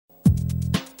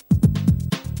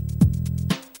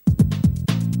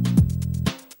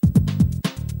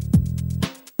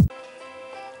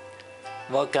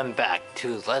Welcome back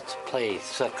to Let's Play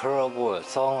Sakura War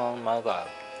Song on My Love.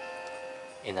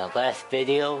 In the last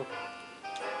video,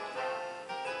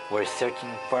 we're searching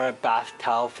for a bath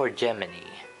towel for Gemini.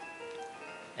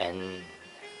 And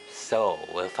so,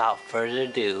 without further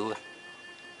ado,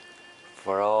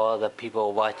 for all the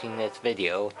people watching this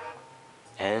video,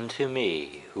 and to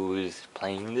me, who's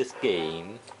playing this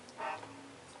game,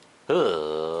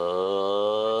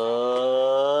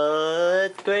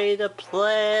 it's ready to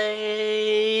play!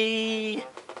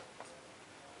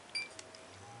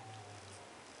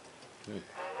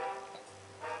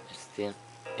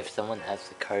 If someone has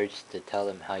the courage to tell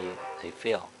them how they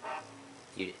feel,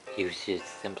 you should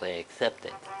simply accept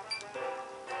it.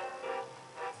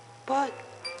 But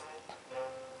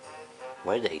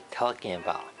what are they talking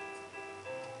about?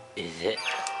 Is it?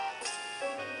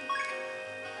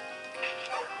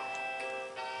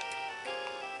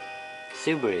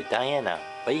 Subaru, Diana,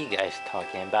 what are you guys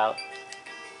talking about?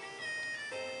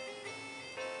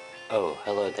 Oh,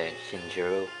 hello there,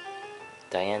 Shinjiro.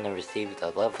 Diana received a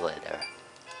love letter.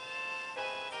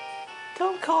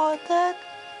 Don't call it that.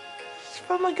 It's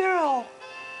from a girl.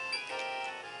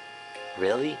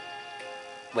 Really?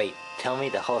 Wait, tell me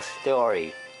the whole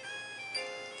story.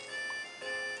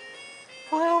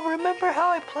 Well, remember how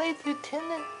I played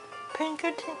Lieutenant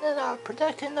Pinkerton in our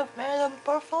production of Madame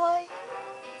Butterfly?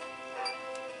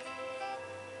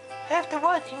 After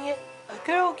watching it, a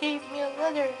girl gave me a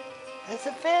letter as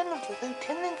a fan of the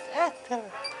Lieutenant's actor.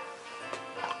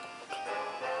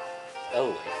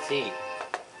 Oh, I see.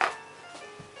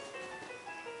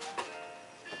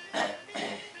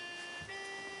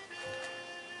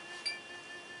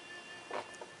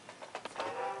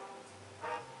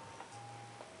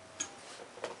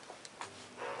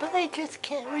 But I just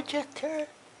can't reject her.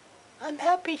 I'm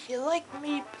happy she liked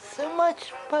me so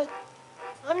much, but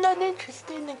I'm not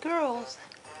interested in the girls.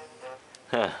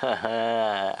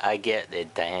 I get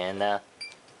it, Diana.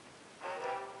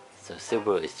 So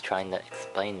Subaru is trying to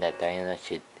explain that Diana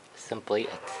should simply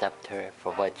accept her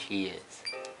for what she is.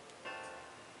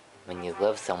 When you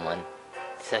love someone,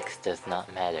 sex does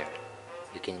not matter.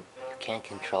 You can't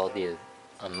control the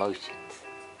emotions.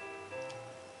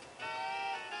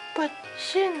 But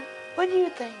Shin, what do you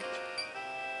think?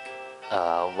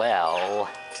 Well...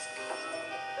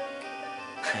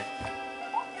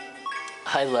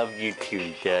 I love you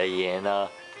too, Diana.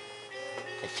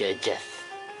 I should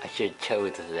have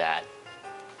chosen that.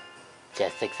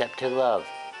 Just accept her love.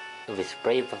 It was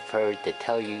brave of her to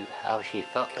tell you how she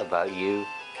felt about you.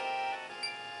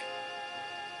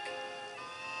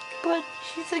 But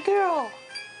she's a girl.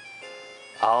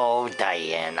 Oh,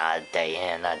 Diana.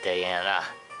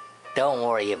 Don't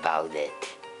worry about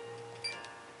it.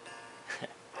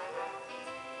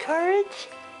 Courage?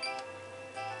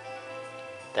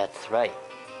 That's right.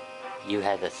 You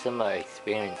had a similar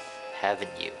experience,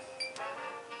 haven't you?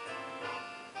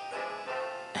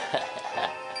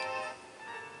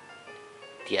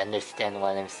 Do you understand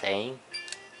what I'm saying?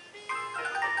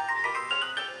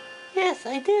 Yes,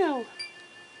 I do.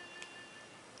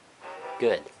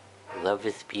 Good. Love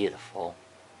is beautiful,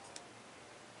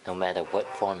 no matter what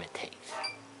form it takes.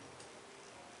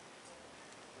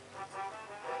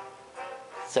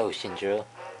 So, Shinjiro,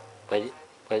 what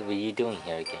were you doing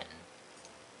here again?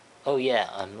 Oh yeah,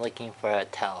 I'm looking for a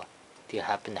towel. Do you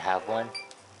happen to have one?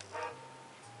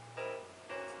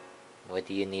 What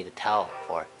do you need a towel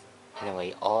for?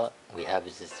 Anyway, all we have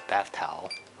is this bath towel.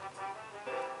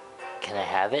 Can I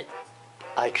have it?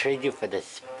 I'll trade you for this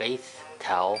space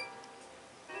towel.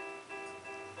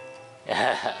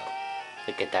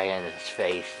 Look at Diana's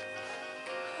face.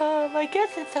 I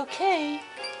guess it's okay.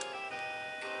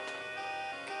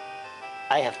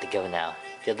 I have to go now.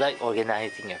 Good luck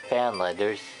organizing your fan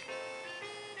letters.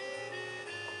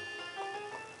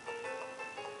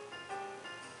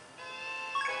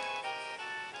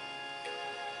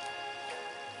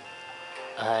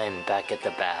 I'm back at the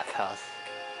bathhouse.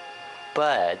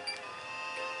 But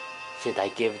should I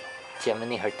give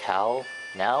Gemini her towel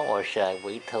now, or should I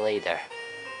wait till later?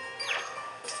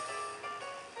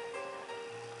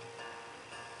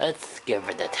 Let's give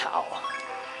her the towel.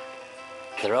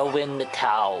 Throw in the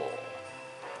towel.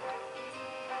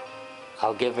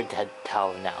 I'll give her the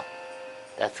towel now.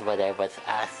 That's what I was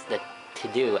asked to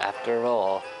do after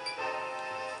all.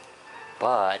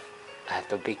 But I have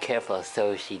to be careful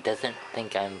so she doesn't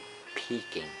think I'm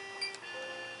peeking.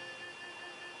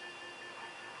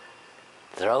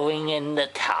 Throwing in the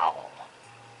towel.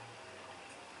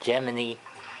 Gemini,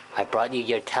 I brought you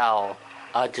your towel.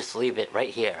 I'll just leave it right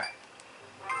here.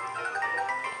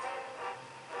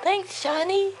 Thanks,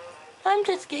 Shani. I'm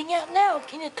just getting out now.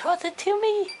 Can you toss it to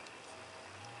me?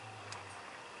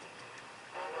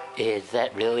 Is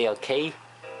that really okay?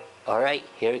 Alright,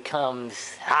 here it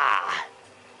comes. Ah!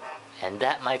 And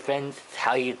that, my friends, is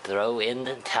how you throw in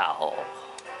the towel.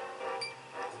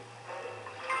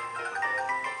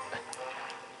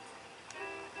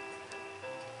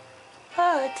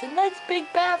 Oh, it's a nice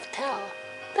big bath towel.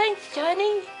 Thanks,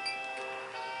 Johnny.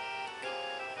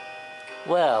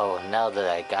 Well, now that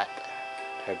I got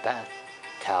her bath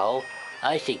towel,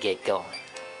 I should get going.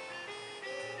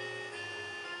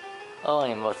 Oh, I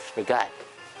almost forgot.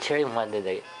 Cherry wanted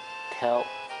to tell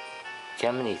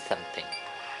Gemini something.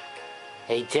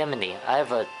 Hey Gemini, I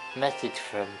have a message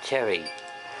from Cherry.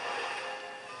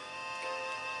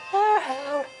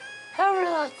 Oh, how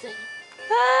relaxing.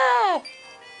 Ah!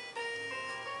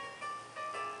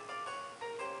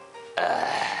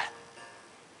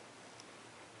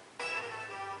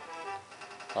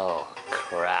 Oh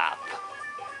crap.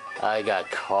 I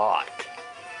got caught.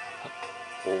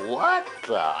 What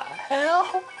the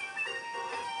hell?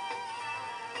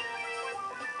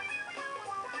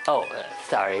 Oh,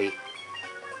 sorry.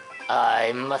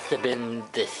 I must have been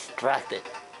distracted.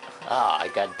 Ah, I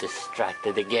got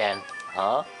distracted again.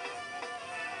 Huh?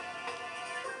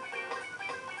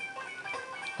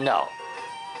 No.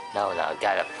 No,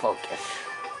 gotta focus.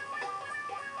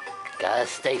 Gotta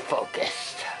stay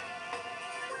focused.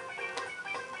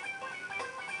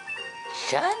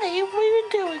 Johnny, what are you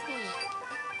doing?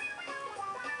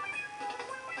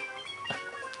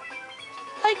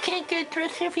 I can't get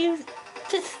dressed if you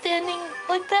just standing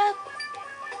like that.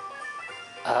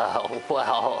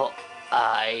 Well,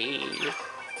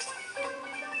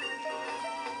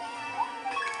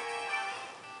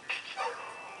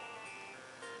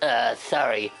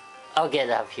 sorry. I'll get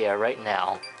up here right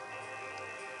now.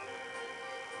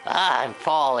 Ah, I'm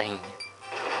falling.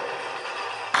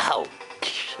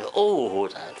 Ouch. Oh,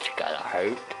 that's gotta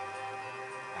hurt.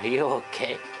 Are you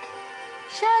okay?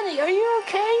 Shani, are you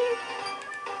okay?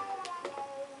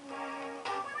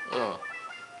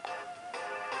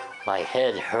 My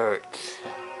head hurts.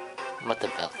 Must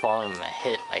have been falling and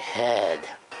hit my head.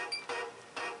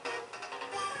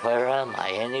 Where am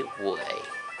I anyway?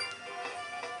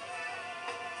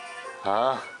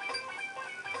 Huh?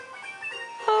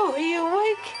 Oh, are you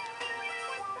awake?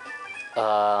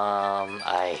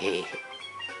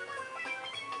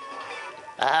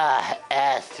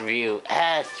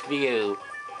 Ass view.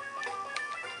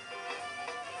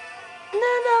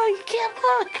 No, you can't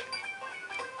look.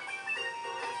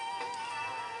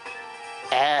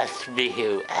 Ass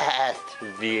view.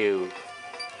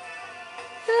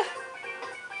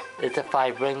 There's a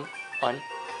 5-ring on.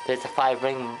 There's a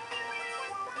 5-ring.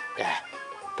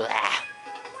 Blah.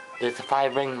 There's a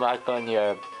 5-ring mark on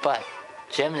your butt.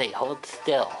 Jiminy, hold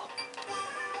still.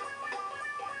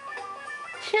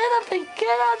 Shut up and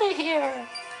get out of here.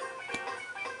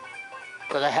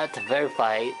 But I have to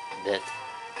verify this.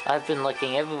 I've been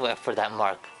looking everywhere for that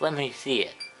mark. Let me see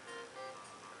it.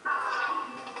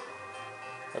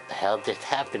 What the hell just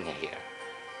happened here?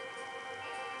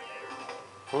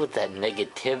 What was that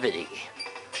negativity?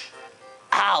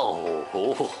 Ow!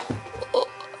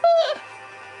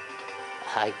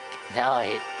 Now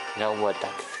I know what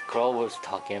that scroll was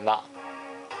talking about.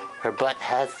 Her butt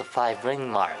has the 5-ring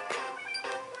mark.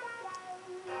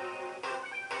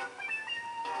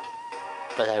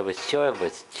 But I was sure it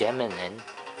was Geminin.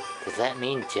 Does that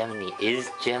mean Gemini is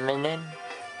Geminin?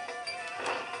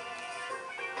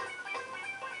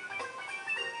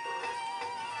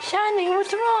 Shiny,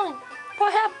 what's wrong?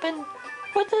 What happened?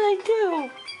 What did I do?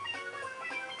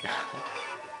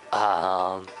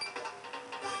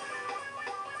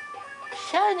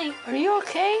 Shiny, are you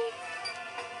okay?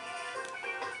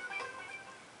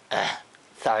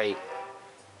 Sorry.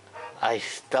 I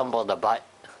stumbled a bit.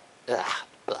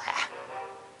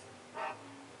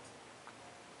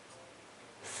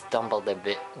 Stumbled a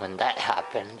bit when that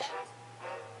happened.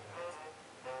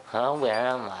 Huh, where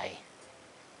am I?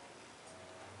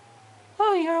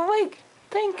 Oh, you're awake.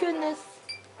 Thank goodness.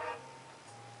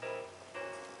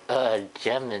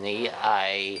 Gemini,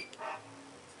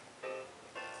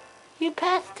 You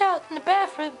passed out in the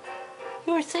bathroom.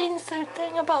 You were saying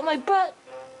something about my butt.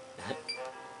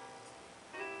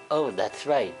 Oh, that's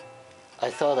right.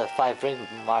 I saw the 5-ring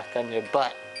mark on your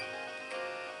butt.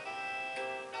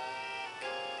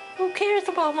 Who cares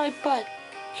about my butt?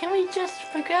 Can we just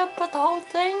forget about the whole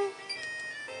thing?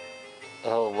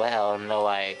 Oh, well, no,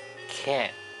 I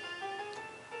can't.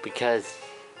 Because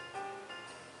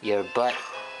your butt...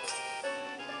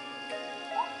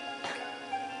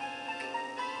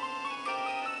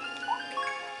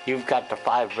 You've got the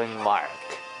 5-ring mark.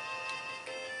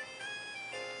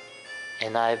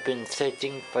 And I've been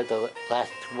searching for the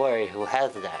last warrior who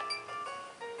has that.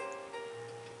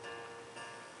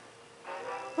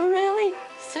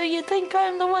 So you think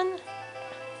I'm the one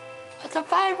with the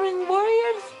 5 ring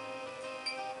warriors?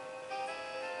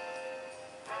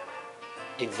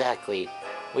 Exactly.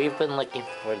 We've been looking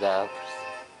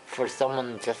for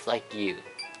someone just like you.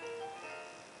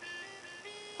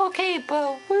 Okay,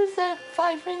 but where's that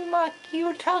 5 ring mark you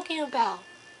were talking about?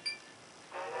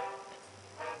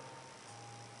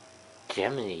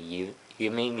 Gemini, you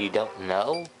mean you don't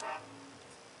know?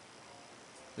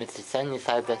 Mr.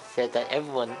 Sunnyside said that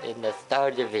everyone in the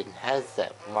Star Division has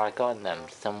that mark on them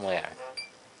somewhere.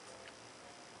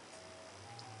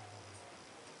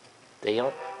 They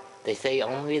say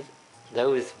only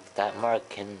those with that mark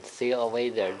can seal away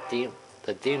the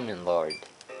Demon Lord.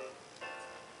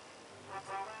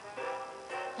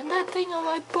 And that thing on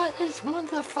my butt is one of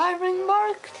the 5 ring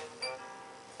marks?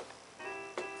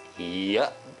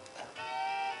 Yup.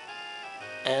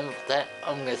 And with that,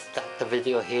 I'm gonna stop the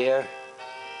video here.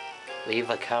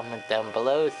 Leave a comment down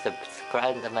below,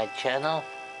 subscribe to my channel,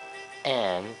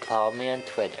 and follow me on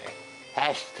Twitter.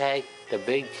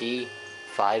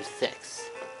 #TheBigG56.